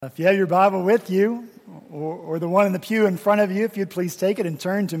If you have your Bible with you, or the one in the pew in front of you, if you'd please take it and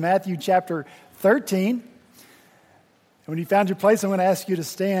turn to Matthew chapter 13. And when you found your place, I'm going to ask you to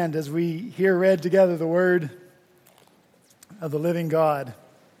stand as we hear read together the word of the living God.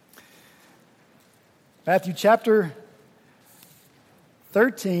 Matthew chapter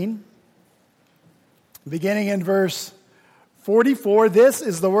 13, beginning in verse 44, this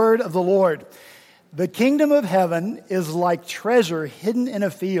is the word of the Lord. The kingdom of heaven is like treasure hidden in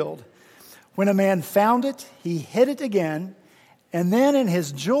a field. When a man found it, he hid it again, and then in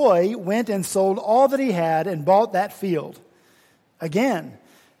his joy went and sold all that he had and bought that field. Again,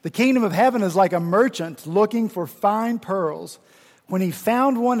 the kingdom of heaven is like a merchant looking for fine pearls. When he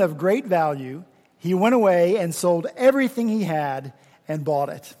found one of great value, he went away and sold everything he had and bought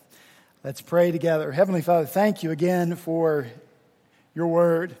it. Let's pray together. Heavenly Father, thank you again for your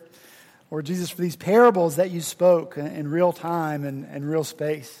word. Lord Jesus, for these parables that you spoke in real time and real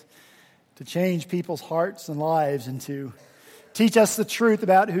space to change people's hearts and lives and to teach us the truth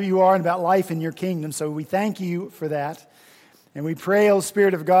about who you are and about life in your kingdom. So we thank you for that. And we pray, O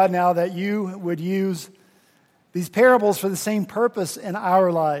Spirit of God, now that you would use these parables for the same purpose in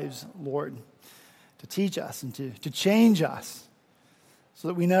our lives, Lord, to teach us and to change us so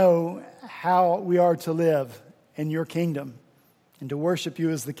that we know how we are to live in your kingdom and to worship you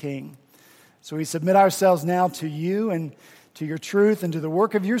as the King. So we submit ourselves now to you and to your truth and to the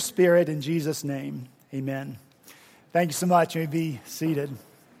work of your Spirit in Jesus' name. Amen. Thank you so much. You may be seated.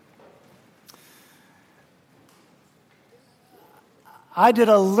 I did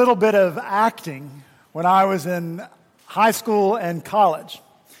a little bit of acting when I was in high school and college.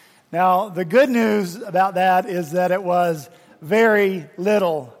 Now, the good news about that is that it was very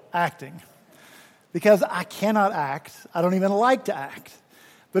little acting because I cannot act. I don't even like to act.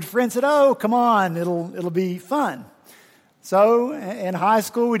 But friends said, oh, come on, it'll be fun. So in high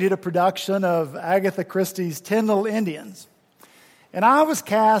school, we did a production of Agatha Christie's 10 Little Indians. And I was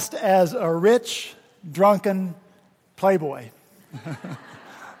cast as a rich, drunken playboy.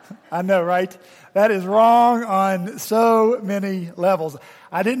 I know, right? That is wrong on so many levels.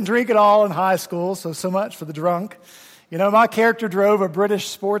 I didn't drink at all in high school, so much for the drunk. You know, my character drove a British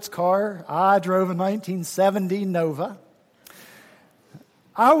sports car. I drove a 1970 Nova.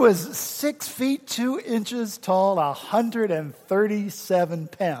 I was 6 feet 2 inches tall, 137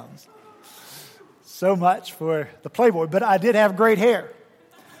 pounds. So much for the playboy, but I did have great hair.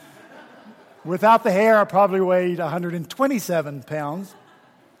 Without the hair, I probably weighed 127 pounds.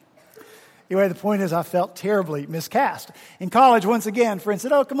 Anyway, the point is I felt terribly miscast. In college, once again, friends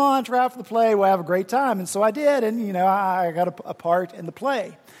said, oh, come on, try out for the play, we'll have a great time. And so I did, and, I got a part in the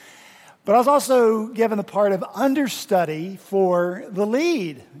play. But I was also given the part of understudy for the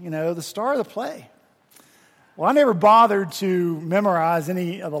lead, the star of the play. Well, I never bothered to memorize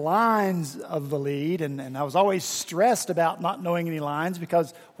any of the lines of the lead, and I was always stressed about not knowing any lines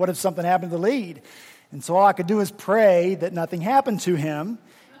because what if something happened to the lead? And so all I could do is pray that nothing happened to him,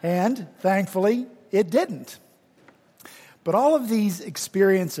 and thankfully it didn't. But all of these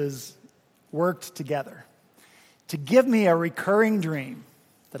experiences worked together to give me a recurring dream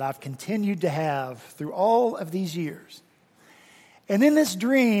that I've continued to have through all of these years. And in this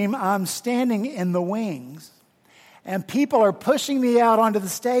dream, I'm standing in the wings, and people are pushing me out onto the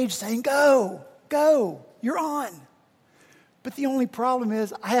stage saying, go, you're on. But the only problem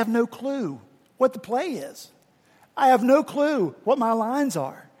is I have no clue what the play is. I have no clue what my lines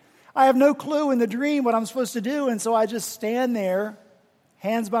are. I have no clue in the dream what I'm supposed to do, and so I just stand there,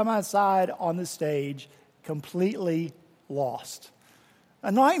 hands by my side on the stage, completely lost.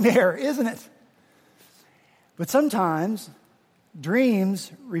 A nightmare, isn't it? But sometimes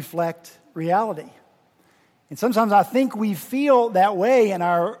dreams reflect reality. And sometimes I think we feel that way in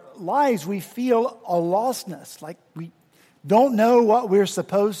our lives. We feel a lostness, like we don't know what we're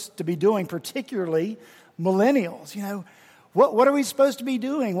supposed to be doing, particularly millennials. What are we supposed to be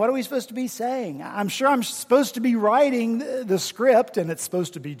doing? What are we supposed to be saying? I'm sure I'm supposed to be writing the script, and it's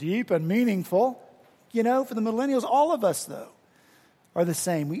supposed to be deep and meaningful, for the millennials. All of us, though, are the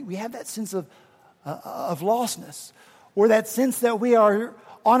same. We have that sense of lostness, or that sense that we are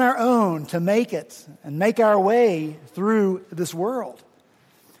on our own to make it and make our way through this world.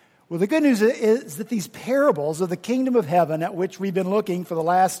 Well, the good news is that these parables of the kingdom of heaven, at which we've been looking for the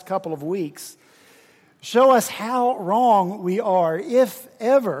last couple of weeks, show us how wrong we are, if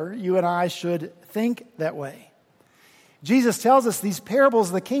ever you and I should think that way. Jesus tells us these parables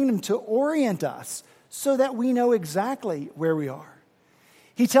of the kingdom to orient us so that we know exactly where we are.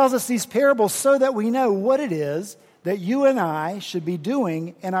 He tells us these parables so that we know what it is that you and I should be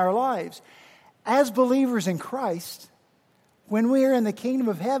doing in our lives. As believers in Christ, when we're in the kingdom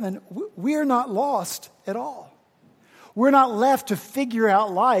of heaven, we're not lost at all. We're not left to figure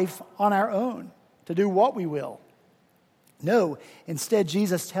out life on our own, to do what we will. No, instead,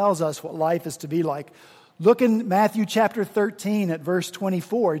 Jesus tells us what life is to be like. Look in Matthew chapter 13 at verse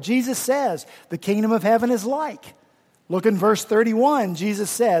 24. Jesus says, the kingdom of heaven is like. Look in verse 31. Jesus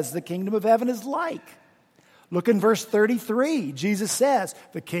says, the kingdom of heaven is like. Look in verse 33. Jesus says,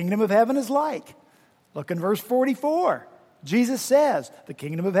 the kingdom of heaven is like. Look in verse 44. Jesus says, the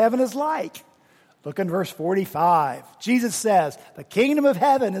kingdom of heaven is like. Look in verse 45. Jesus says, the kingdom of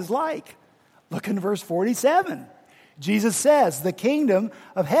heaven is like. Look in verse 47. Jesus says, the kingdom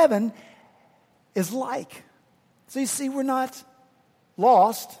of heaven is like. So you see, we're not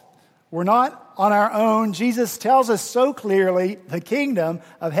lost. We're not on our own. Jesus tells us so clearly the kingdom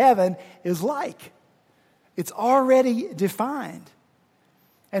of heaven is like. It's already defined.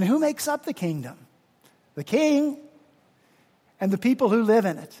 And who makes up the kingdom? The king and the people who live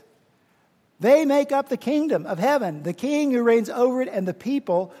in it. They make up the kingdom of heaven, the king who reigns over it and the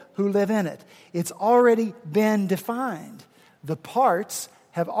people who live in it. It's already been defined. The parts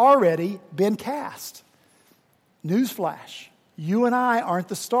have already been cast. Newsflash, you and I aren't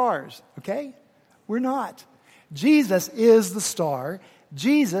the stars, okay? We're not. Jesus is the star.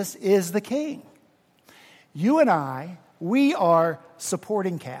 Jesus is the king. You and I, we are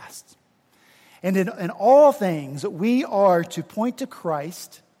supporting casts. And in all things, we are to point to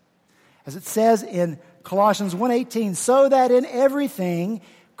Christ, as it says in Colossians 1:18, so that in everything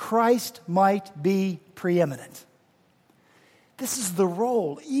Christ might be preeminent. This is the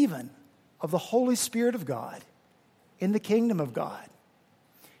role even of the Holy Spirit of God in the kingdom of God.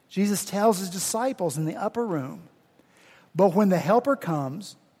 Jesus tells his disciples in the upper room, but when the Helper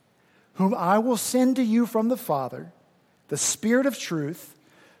comes, whom I will send to you from the Father, the Spirit of truth,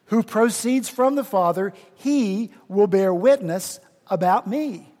 who proceeds from the Father, he will bear witness about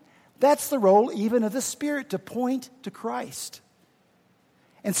me. That's the role even of the Spirit, to point to Christ.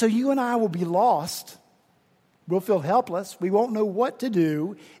 And so you and I will be lost. We'll feel helpless. We won't know what to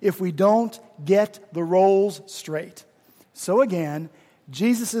do if we don't get the roles straight. So again,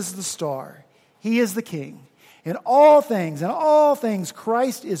 Jesus is the star. He is the king. In all things,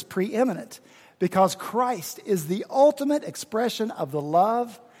 Christ is preeminent because Christ is the ultimate expression of the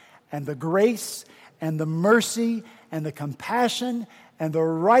love and the grace and the mercy and the compassion and the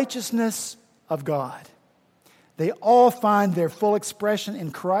righteousness of God. They all find their full expression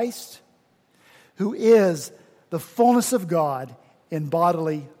in Christ, who is the fullness of God in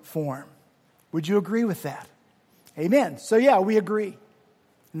bodily form. Would you agree with that? Amen. So yeah, we agree.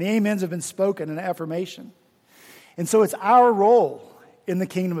 And the amens have been spoken in affirmation. And so it's our role in the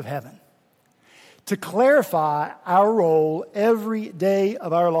kingdom of heaven to clarify our role every day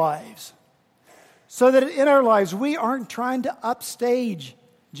of our lives, so that in our lives we aren't trying to upstage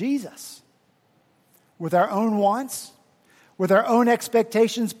Jesus with our own wants, with our own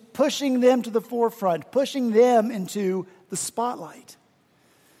expectations, pushing them to the forefront, pushing them into the spotlight.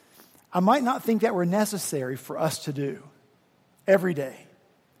 I might not think that were necessary for us to do every day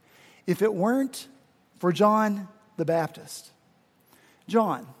if it weren't for John the Baptist.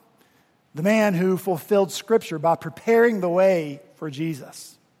 John, the man who fulfilled Scripture by preparing the way for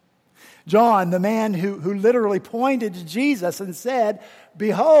Jesus. John, the man who literally pointed to Jesus and said,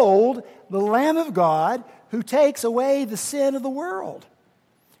 behold, the Lamb of God who takes away the sin of the world.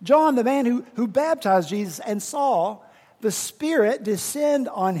 John, the man who baptized Jesus and saw the Spirit descend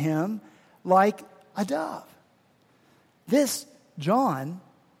on him like a dove. This John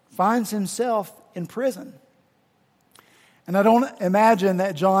finds himself in prison. And I don't imagine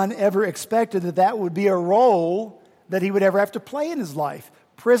that John ever expected that would be a role that he would ever have to play in his life.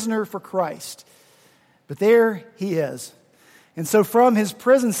 Prisoner for Christ. But there he is. And so from his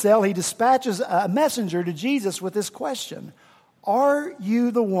prison cell, he dispatches a messenger to Jesus with this question: are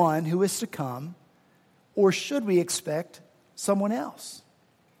you the one who is to come, or should we expect someone else?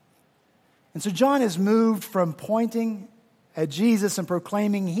 And so John is moved from pointing at Jesus and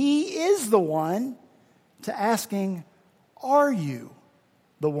proclaiming he is the one to asking, are you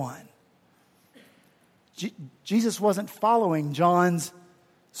the one? Jesus wasn't following John's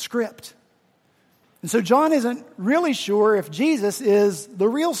script. And so John isn't really sure if Jesus is the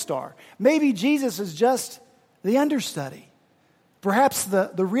real star. Maybe Jesus is just the understudy. Perhaps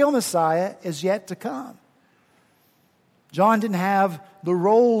the real Messiah is yet to come. John didn't have the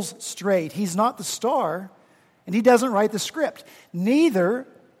roles straight. He's not the star, and he doesn't write the script. Neither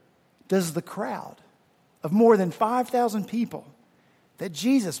does the crowd of more than 5,000 people that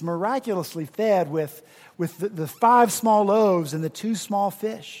Jesus miraculously fed with the 5 small loaves and the 2 small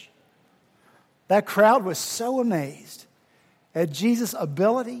fish. That crowd was so amazed at Jesus'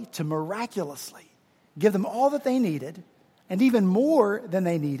 ability to miraculously give them all that they needed, and even more than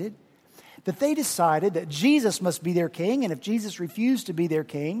they needed, that they decided that Jesus must be their king, and if Jesus refused to be their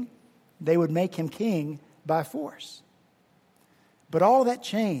king, they would make him king by force. But all that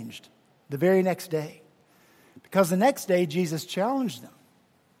changed the very next day, because the next day Jesus challenged them.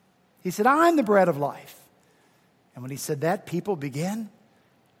 He said, "I'm the bread of life." And when he said that, people began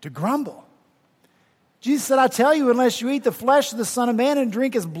to grumble. Jesus said, "I tell you, unless you eat the flesh of the Son of Man and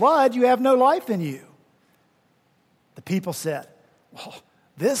drink his blood, you have no life in you." The people said, "Well,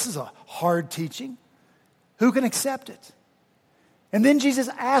 this is a hard teaching. Who can accept it?" And then Jesus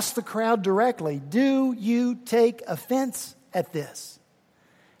asked the crowd directly, "Do you take offense at this?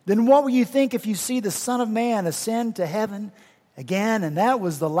 Then what will you think if you see the Son of Man ascend to heaven again?" And that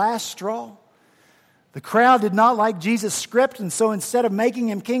was the last straw. The crowd did not like Jesus' script, and so instead of making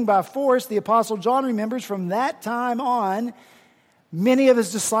him king by force, the Apostle John remembers from that time on, many of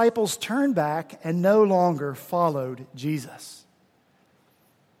his disciples turned back and no longer followed Jesus.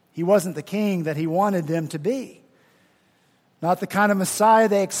 He wasn't the king that he wanted them to be, not the kind of Messiah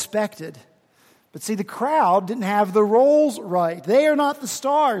they expected. But see, the crowd didn't have the roles right. They are not the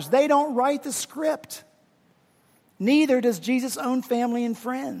stars. They don't write the script. Neither does Jesus' own family and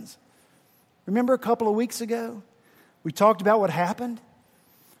friends. Remember a couple of weeks ago, we talked about what happened?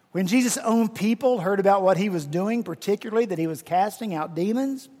 When Jesus' own people heard about what he was doing, particularly that he was casting out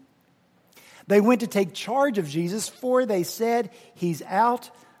demons, they went to take charge of Jesus, for they said he's out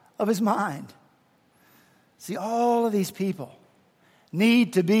of his mind. See, all of these people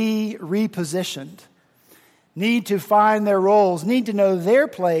need to be repositioned, need to find their roles, need to know their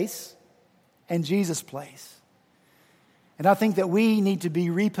place and Jesus' place. And I think that we need to be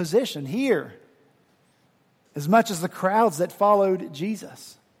repositioned here as much as the crowds that followed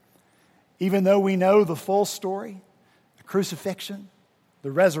Jesus. Even though we know the full story, the crucifixion,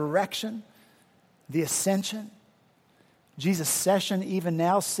 the resurrection, the ascension, Jesus' session even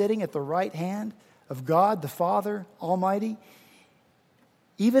now sitting at the right hand of God the Father Almighty,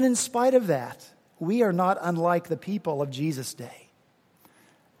 even in spite of that, we are not unlike the people of Jesus' day.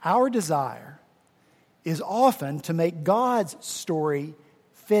 Our desire is often to make God's story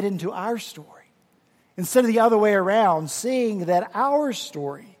fit into our story, instead of the other way around, seeing that our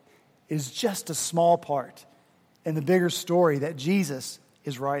story is just a small part in the bigger story that Jesus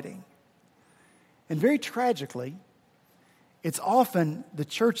is writing. And very tragically, it's often the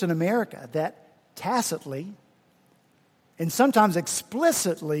church in America that tacitly and sometimes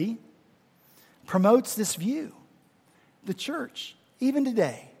explicitly promotes this view. The church, even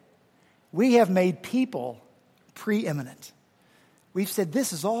today, we have made people preeminent. We've said,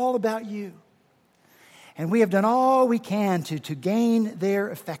 this is all about you. And we have done all we can to gain their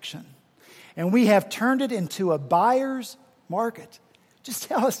affection. And we have turned it into a buyer's market. Just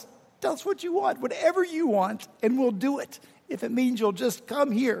tell us what you want, whatever you want, and we'll do it. If it means you'll just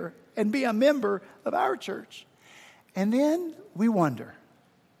come here and be a member of our church. And then we wonder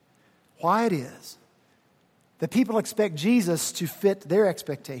why it is that people expect Jesus to fit their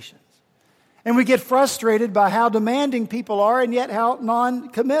expectations. And we get frustrated by how demanding people are and yet how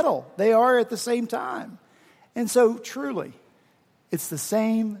non-committal they are at the same time. And so truly, it's the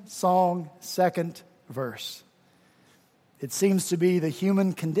same song, second verse. It seems to be the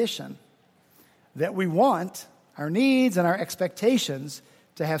human condition that we want our needs and our expectations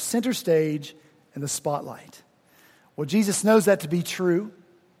to have center stage in the spotlight. Well, Jesus knows that to be true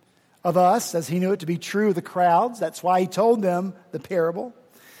of us, as he knew it to be true of the crowds. That's why he told them the parable.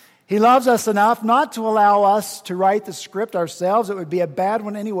 He loves us enough not to allow us to write the script ourselves. It would be a bad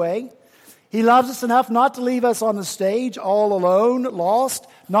one anyway. He loves us enough not to leave us on the stage all alone, lost,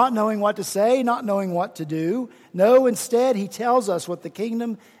 not knowing what to say, not knowing what to do. No, instead, he tells us what the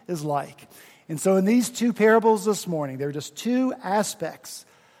kingdom is like. And so in these two parables this morning, there are just two aspects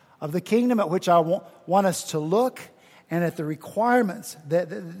of the kingdom at which I want us to look, and at the requirements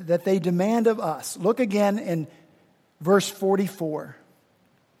that they demand of us. Look again in verse 44.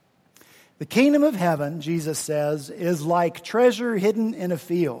 The kingdom of heaven, Jesus says, is like treasure hidden in a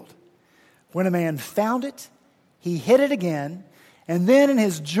field. When a man found it, he hid it again, and then in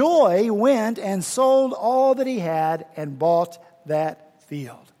his joy went and sold all that he had and bought that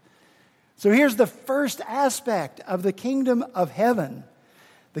field. So here's the first aspect of the kingdom of heaven.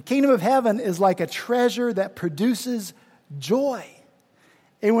 The kingdom of heaven is like a treasure that produces joy.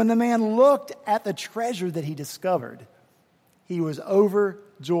 And when the man looked at the treasure that he discovered, he was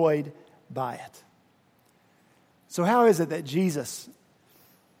overjoyed by it. So how is it that Jesus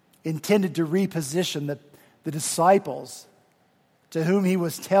intended to reposition the disciples to whom he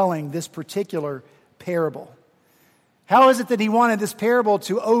was telling this particular parable? How is it that he wanted this parable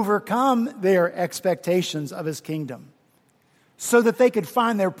to overcome their expectations of his kingdom so that they could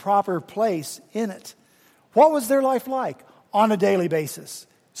find their proper place in it? What was their life like on a daily basis,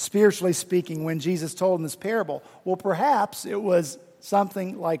 spiritually speaking, when Jesus told them this parable? Well, perhaps it was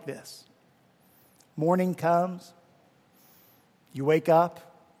something like this. Morning comes, you wake up,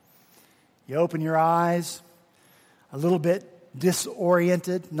 you open your eyes, a little bit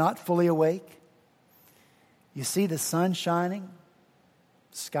disoriented, not fully awake. You see the sun shining,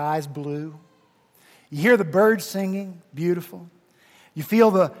 sky's blue. You hear the birds singing, beautiful. You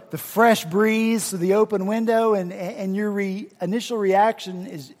feel the fresh breeze through the open window, and your initial reaction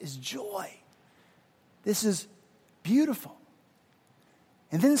is joy. This is beautiful.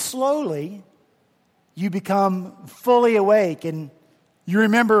 And then slowly, you become fully awake, and you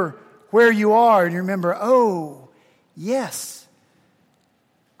remember where you are, and you remember, oh, yes,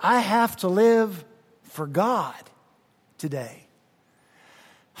 I have to live for God today.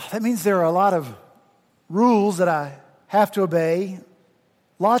 That means there are a lot of rules that I have to obey,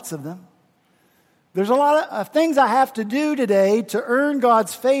 lots of them. There's a lot of things I have to do today to earn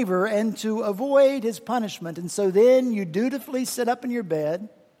God's favor and to avoid His punishment. And so then you dutifully sit up in your bed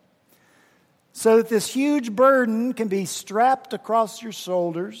so that this huge burden can be strapped across your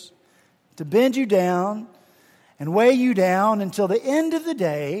shoulders to bend you down and weigh you down until the end of the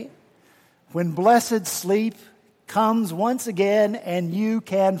day, when blessed sleep comes once again and you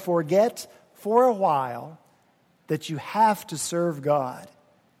can forget for a while that you have to serve God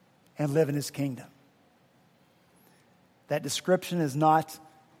and live in His kingdom. That description is not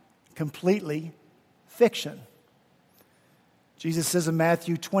completely fiction. Jesus says in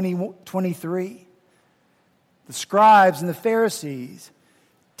Matthew 20:23, the scribes and the Pharisees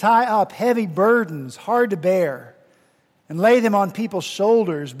tie up heavy burdens hard to bear and lay them on people's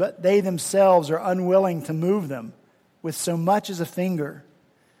shoulders, but they themselves are unwilling to move them with so much as a finger.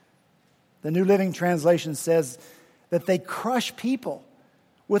 The New Living Translation says that they crush people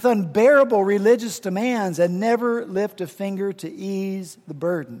with unbearable religious demands and never lift a finger to ease the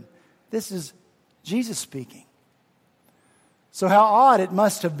burden. This is Jesus speaking. So how odd it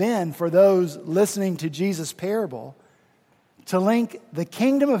must have been for those listening to Jesus' parable to link the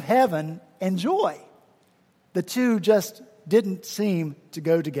kingdom of heaven and joy. The two just didn't seem to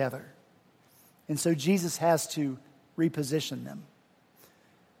go together. And so Jesus has to reposition them.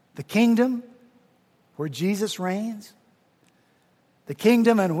 The kingdom where Jesus reigns, the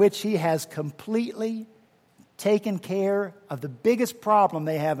kingdom in which He has completely taken care of the biggest problem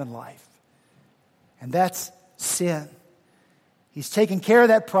they have in life, and that's sin. He's taken care of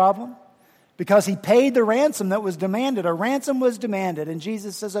that problem because He paid the ransom that was demanded. A ransom was demanded, and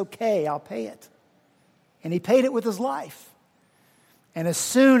Jesus says, okay, I'll pay it. And He paid it with His life. And as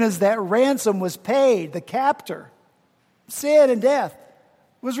soon as that ransom was paid, the captor, sin and death,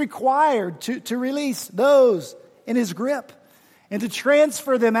 was required to release those in his grip and to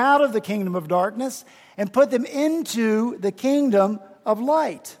transfer them out of the kingdom of darkness and put them into the kingdom of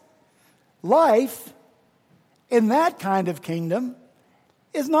light. Life in that kind of kingdom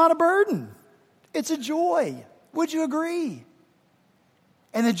is not a burden. It's a joy. Would you agree?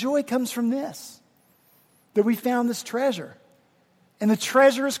 And the joy comes from this, that we found this treasure. And the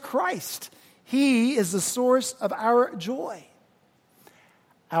treasure is Christ. He is the source of our joy.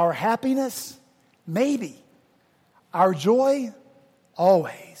 Our happiness, maybe. Our joy,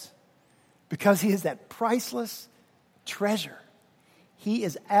 always. Because He is that priceless treasure. He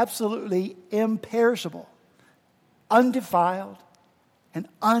is absolutely imperishable, undefiled, and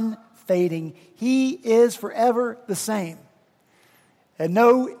unfading. He is forever the same. And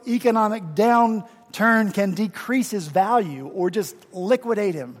no economic downturn can decrease His value or just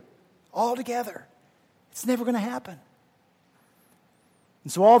liquidate Him altogether. It's never going to happen.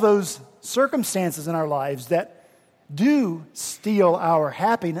 And so all those circumstances in our lives that do steal our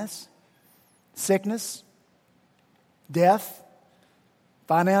happiness, sickness, death,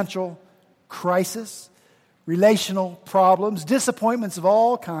 financial crisis, relational problems, disappointments of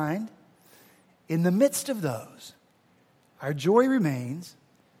all kind, in the midst of those, our joy remains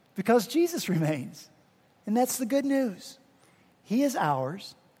because Jesus remains. And that's the good news. He is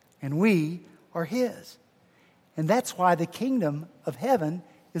ours and we are His. And that's why the kingdom of heaven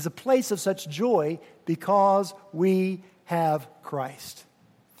is a place of such joy, because we have Christ.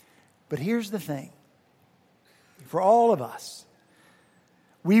 But here's the thing. For all of us,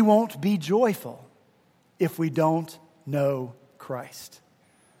 we won't be joyful if we don't know Christ.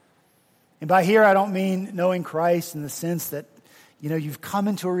 And by here, I don't mean knowing Christ in the sense that, you've come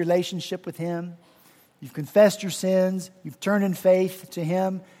into a relationship with Him, you've confessed your sins, you've turned in faith to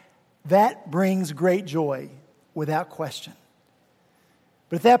Him. That brings great joy. without question.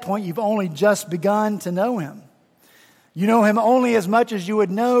 But at that point, you've only just begun to know him. You know him only as much as you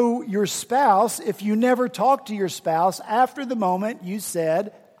would know your spouse if you never talked to your spouse after the moment you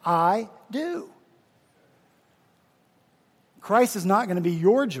said, I do. Christ is not going to be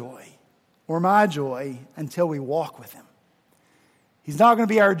your joy or my joy until we walk with him. He's not going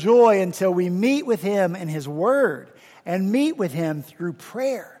to be our joy until we meet with him in his word and meet with him through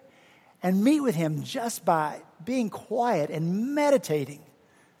prayer and meet with him just by being quiet and meditating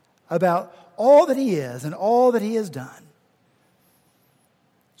about all that he is and all that he has done.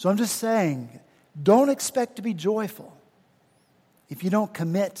 So I'm just saying, don't expect to be joyful if you don't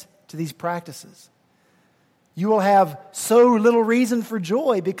commit to these practices. You will have so little reason for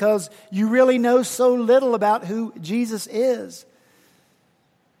joy because you really know so little about who Jesus is.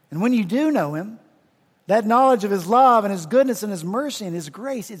 And when you do know him, that knowledge of his love and his goodness and his mercy and his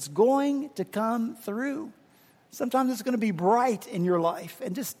grace, it's going to come through. Sometimes it's going to be bright in your life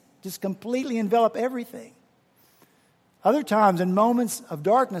and just completely envelop everything. Other times, in moments of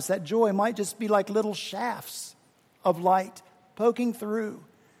darkness, that joy might just be like little shafts of light poking through.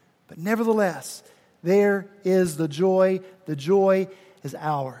 But nevertheless, there is the joy. The joy is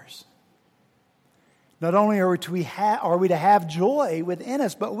ours. Not only are we to have joy within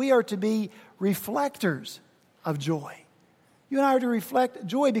us, but we are to be reflectors of joy. You and I are to reflect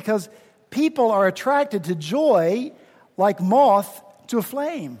joy because people are attracted to joy like moth to a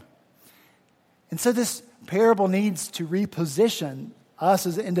flame. And so this parable needs to reposition us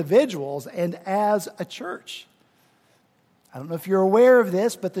as individuals and as a church. I don't know if you're aware of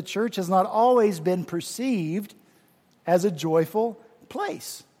this, but the church has not always been perceived as a joyful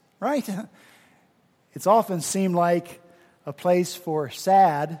place, right? It's often seemed like a place for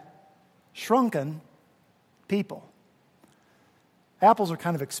sad, shrunken people. Apples are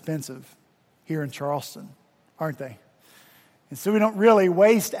kind of expensive here in Charleston, aren't they? And so we don't really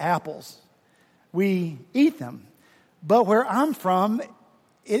waste apples. We eat them. But where I'm from,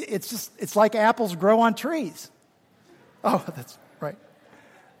 it's like apples grow on trees. Oh, that's right.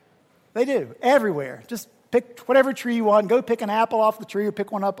 They do, everywhere. Just pick whatever tree you want, go pick an apple off the tree or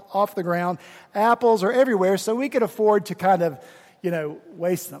pick one up off the ground. Apples are everywhere, so we could afford to kind of,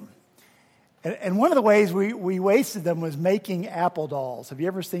 waste them. And one of the ways we wasted them was making apple dolls. Have you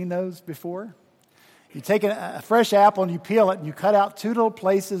ever seen those before? You take a fresh apple and you peel it and you cut out two little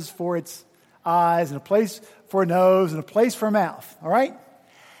places for its eyes and a place for a nose and a place for a mouth, all right?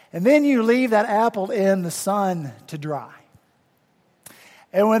 And then you leave that apple in the sun to dry.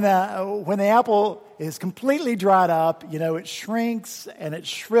 And when the apple is completely dried up, it shrinks and it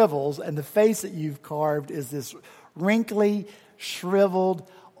shrivels, and the face that you've carved is this wrinkly, shriveled,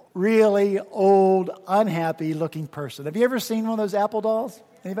 really old, unhappy-looking person. Have you ever seen one of those apple dolls?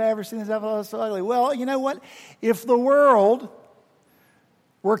 Anybody ever seen those apple dolls so ugly? Well, you know what? If the world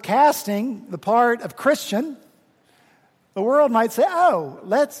were casting the part of Christian, the world might say, oh,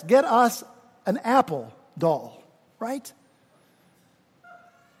 let's get us an apple doll, right?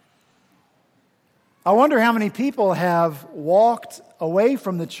 I wonder how many people have walked away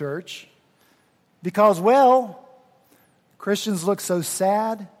from the church because, well, Christians look so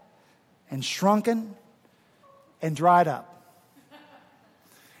sad and shrunken and dried up.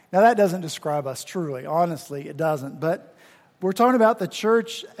 Now, that doesn't describe us truly. Honestly, it doesn't. But we're talking about the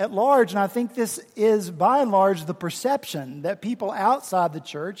church at large, and I think this is, by and large, the perception that people outside the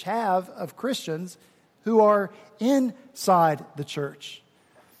church have of Christians who are inside the church.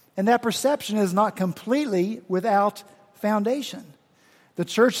 And that perception is not completely without foundation. The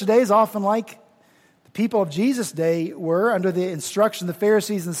church today is often like the people of Jesus' day were under the instruction of the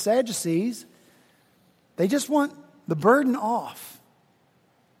Pharisees and Sadducees. They just want the burden off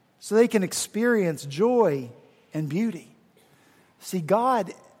so they can experience joy and beauty. See,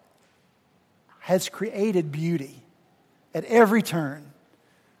 God has created beauty at every turn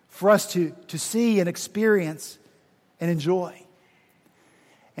for us to see and experience and enjoy.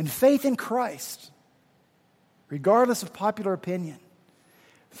 And faith in Christ, regardless of popular opinion,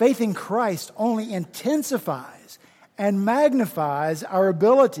 faith in Christ only intensifies and magnifies our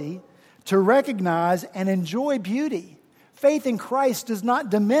ability to recognize and enjoy beauty. Faith in Christ does not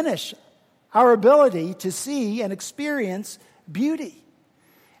diminish our ability to see and experience beauty.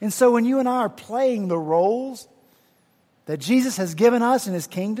 And so when you and I are playing the roles that Jesus has given us in his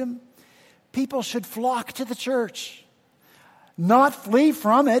kingdom, people should flock to the church, not flee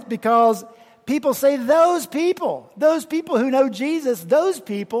from it, because people say those people who know Jesus, those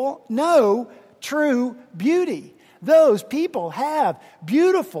people know true beauty. Those people have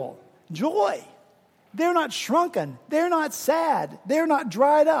beautiful joy. They're not shrunken. They're not sad. They're not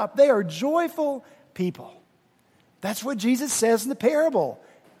dried up. They are joyful people. That's what Jesus says in the parable.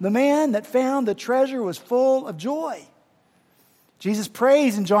 The man that found the treasure was full of joy. Jesus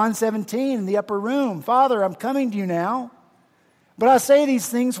prays in John 17 in the upper room, Father, I'm coming to you now. But I say these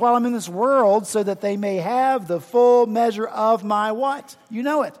things while I'm in this world so that they may have the full measure of my what? You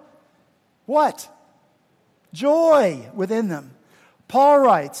know it. What? Joy within them. Paul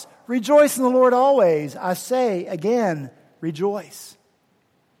writes, rejoice in the Lord always. I say again, rejoice.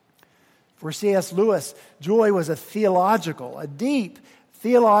 For C.S. Lewis, joy was a deep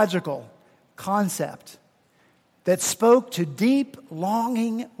theological concept that spoke to deep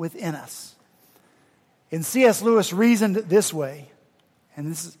longing within us. And C.S. Lewis reasoned this way,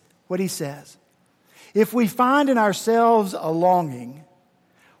 and this is what he says. If we find in ourselves a longing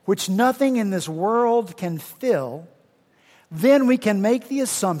which nothing in this world can fill, then we can make the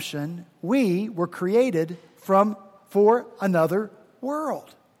assumption we were created for another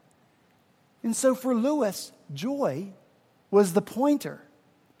world. And so for Lewis, joy was the pointer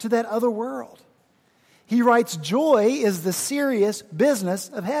to that other world. He writes, joy is the serious business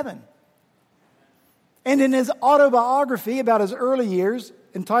of heaven. And in his autobiography about his early years,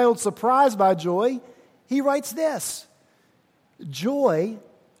 entitled Surprised by Joy, he writes this, joy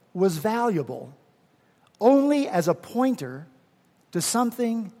was valuable only as a pointer to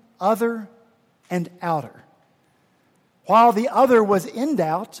something other and outer. While the other was in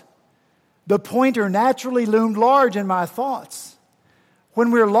doubt, the pointer naturally loomed large in my thoughts.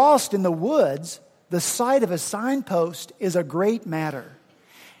 When we're lost in the woods, the sight of a signpost is a great matter.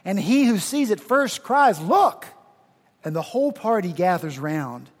 And he who sees it first cries, look! And the whole party gathers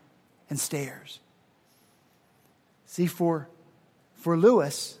round and stares. See, for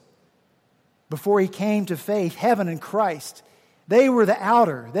Lewis, before he came to faith, heaven and Christ, they were the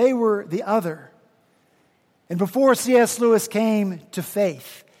outer, they were the other. And before C.S. Lewis came to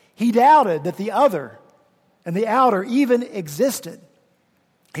faith, he doubted that the other and the outer even existed.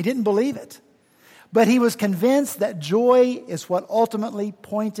 He didn't believe it. But he was convinced that joy is what ultimately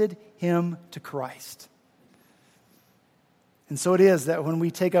pointed him to Christ. And so it is that when we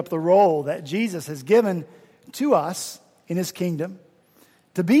take up the role that Jesus has given to us in his kingdom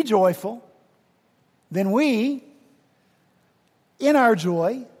to be joyful, then we, in our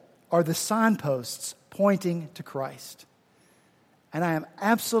joy, are the signposts pointing to Christ. And I am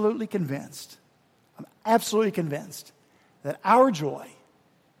absolutely convinced that our joy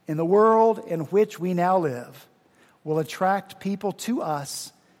in the world in which we now live will attract people to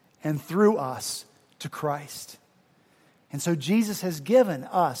us and through us to Christ. And so Jesus has given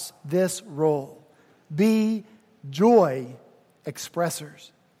us this role. Be joy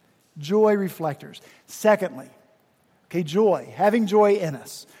expressors, joy reflectors. Secondly, joy, having joy in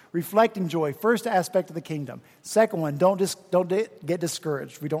us, reflecting joy, first aspect of the kingdom. Second one, don't get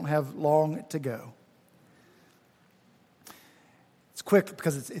discouraged. We don't have long to go. It's quick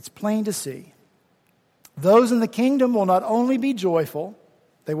because it's plain to see. Those in the kingdom will not only be joyful,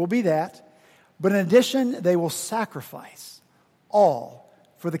 they will be that, but in addition, they will sacrifice all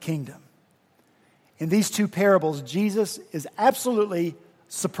for the kingdom. In these two parables, Jesus is absolutely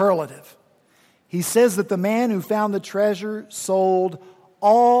superlative. He says that the man who found the treasure sold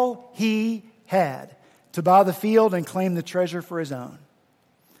all he had to buy the field and claim the treasure for his own.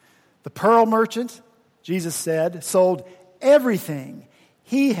 The pearl merchant, Jesus said, sold everything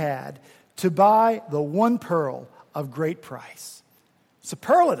he had to buy the one pearl of great price.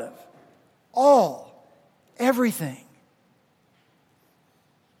 Superlative. All. Everything.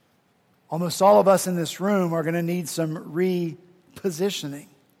 Almost all of us in this room are going to need some repositioning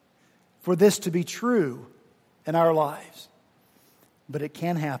for this to be true in our lives. But it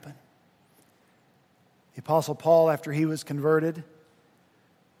can happen. The Apostle Paul, after he was converted,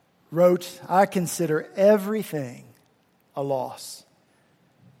 wrote, I consider everything a loss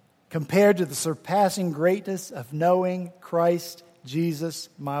compared to the surpassing greatness of knowing Christ Jesus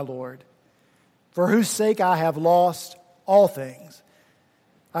my Lord, for whose sake I have lost all things.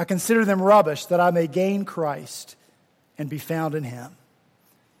 I consider them rubbish that I may gain Christ and be found in him.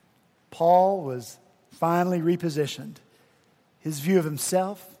 Paul was finally repositioned. His view of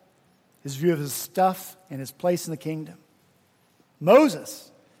himself, his view of his stuff, and his place in the kingdom.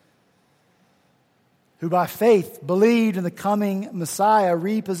 Moses, who by faith believed in the coming Messiah,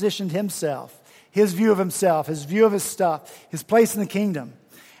 repositioned himself, his view of himself, his view of his stuff, his place in the kingdom.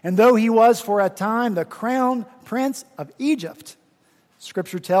 And though he was for a time the crown prince of Egypt,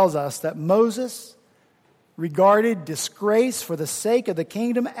 Scripture tells us that Moses regarded disgrace for the sake of the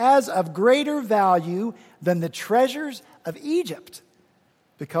kingdom as of greater value than the treasures of Egypt,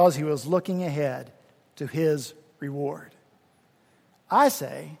 because he was looking ahead to his reward. I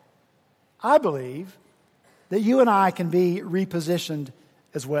believe that you and I can be repositioned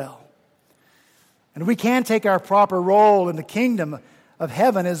as well. And we can take our proper role in the kingdom of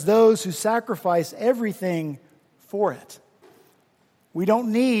heaven as those who sacrifice everything for it. We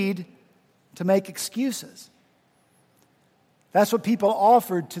don't need to make excuses. That's what people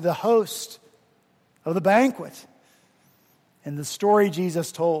offered to the host of the banquet. And the story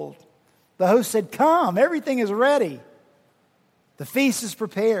Jesus told, the host said, "Come, everything is ready. The feast is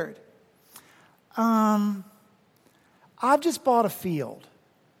prepared. I've just bought a field.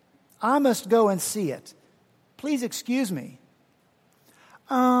 I must go and see it. Please excuse me.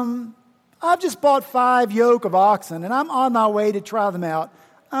 I've just bought 5 yoke of oxen, and I'm on my way to try them out.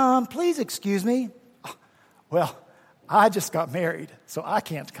 Please excuse me. Well, I just got married, so I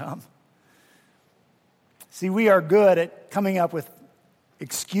can't come." See, we are good at coming up with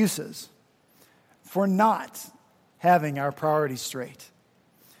excuses for not having our priorities straight,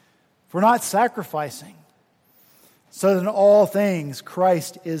 for not sacrificing, so that in all things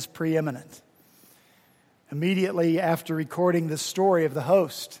Christ is preeminent. Immediately after recording the story of the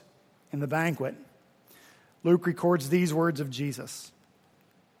host in the banquet, Luke records these words of Jesus.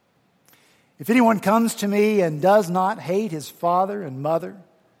 "If anyone comes to me and does not hate his father and mother,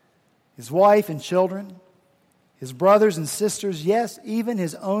 his wife and children, his brothers and sisters, yes, even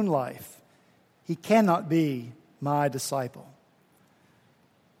his own life, he cannot be my disciple."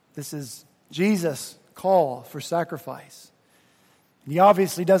 This is Jesus' call for sacrifice. He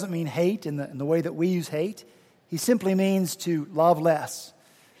obviously doesn't mean hate in the way that we use hate. He simply means to love less.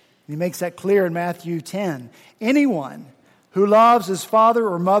 He makes that clear in Matthew 10. "Anyone who loves his father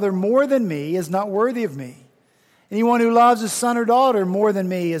or mother more than me is not worthy of me. Anyone who loves his son or daughter more than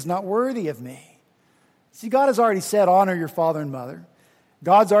me is not worthy of me." See, God has already said, honor your father and mother.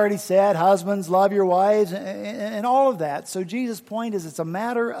 God's already said, husbands, love your wives, and all of that. So Jesus' point is it's a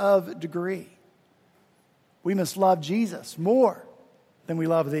matter of degree. We must love Jesus more than we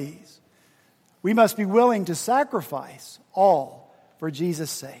love these. We must be willing to sacrifice all for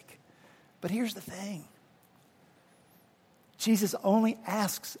Jesus' sake. But here's the thing. Jesus only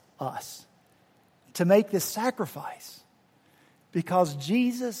asks us to make this sacrifice because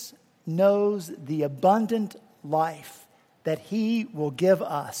Jesus knows the abundant life that He will give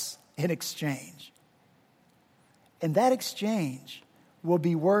us in exchange. And that exchange will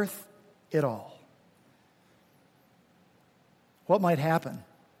be worth it all. What might happen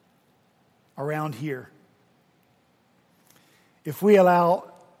around here if we allow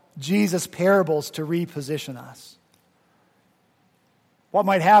Jesus' parables to reposition us? What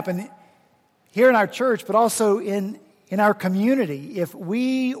might happen here in our church, but also in our community, if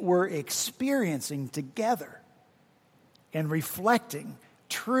we were experiencing together and reflecting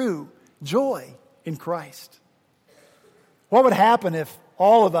true joy in Christ? What would happen if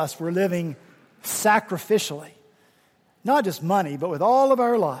all of us were living sacrificially, not just money, but with all of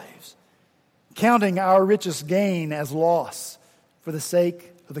our lives, counting our richest gain as loss for the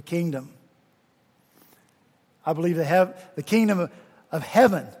sake of the kingdom? I believe the kingdom of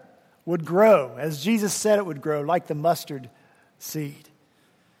heaven would grow, as Jesus said it would grow, like the mustard seed.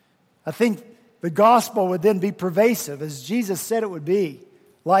 I think the gospel would then be pervasive, as Jesus said it would be,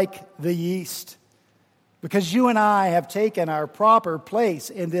 like the yeast. Because you and I have taken our proper place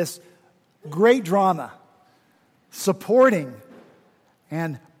in this great drama, supporting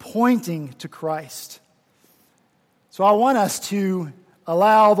and pointing to Christ. So I want us to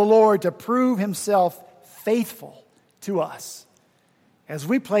allow the Lord to prove Himself faithful to us as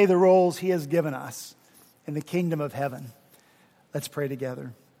we play the roles He has given us in the kingdom of heaven. Let's pray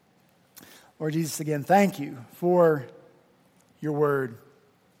together. Lord Jesus, again, thank you for your word.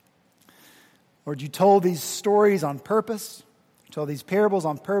 Lord, you told these stories on purpose. You told these parables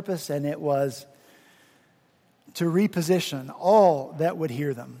on purpose, and it was to reposition all that would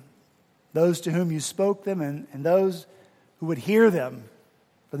hear them, those to whom you spoke them and those who would hear them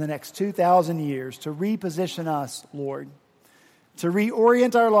for the next 2,000 years, to reposition us, Lord, to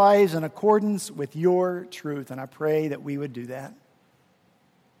reorient our lives in accordance with your truth. And I pray that we would do that.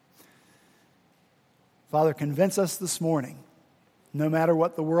 Father, convince us this morning, no matter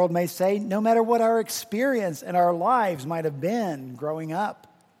what the world may say, no matter what our experience and our lives might have been growing up,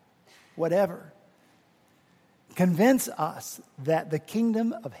 whatever. Convince us that the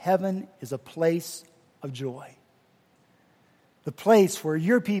kingdom of heaven is a place of joy. The place where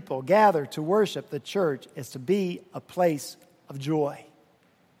your people gather to worship, the church, is to be a place of joy.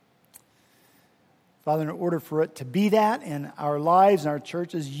 Father, in order for it to be that in our lives and our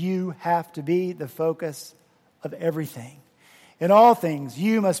churches, you have to be the focus of everything. In all things,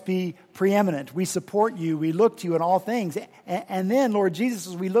 you must be preeminent. We support you. We look to you in all things. And then, Lord Jesus,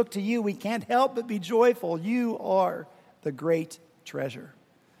 as we look to you, we can't help but be joyful. You are the great treasure.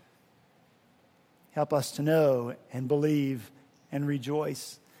 Help us to know and believe and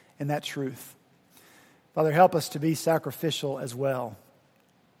rejoice in that truth. Father, help us to be sacrificial as well,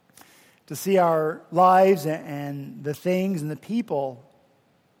 to see our lives and the things and the people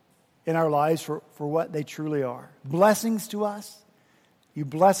in our lives for what they truly are. Blessings to us. You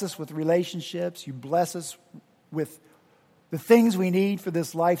bless us with relationships. You bless us with the things we need for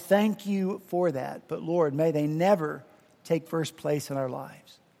this life. Thank you for that. But Lord, may they never take first place in our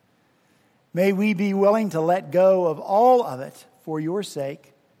lives. May we be willing to let go of all of it for your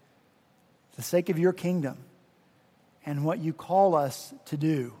sake, the sake of your kingdom, and what you call us to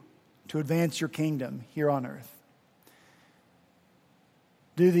do to advance your kingdom here on earth.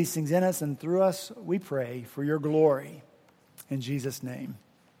 Do these things in us and through us, we pray, for your glory. In Jesus' name,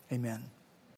 amen.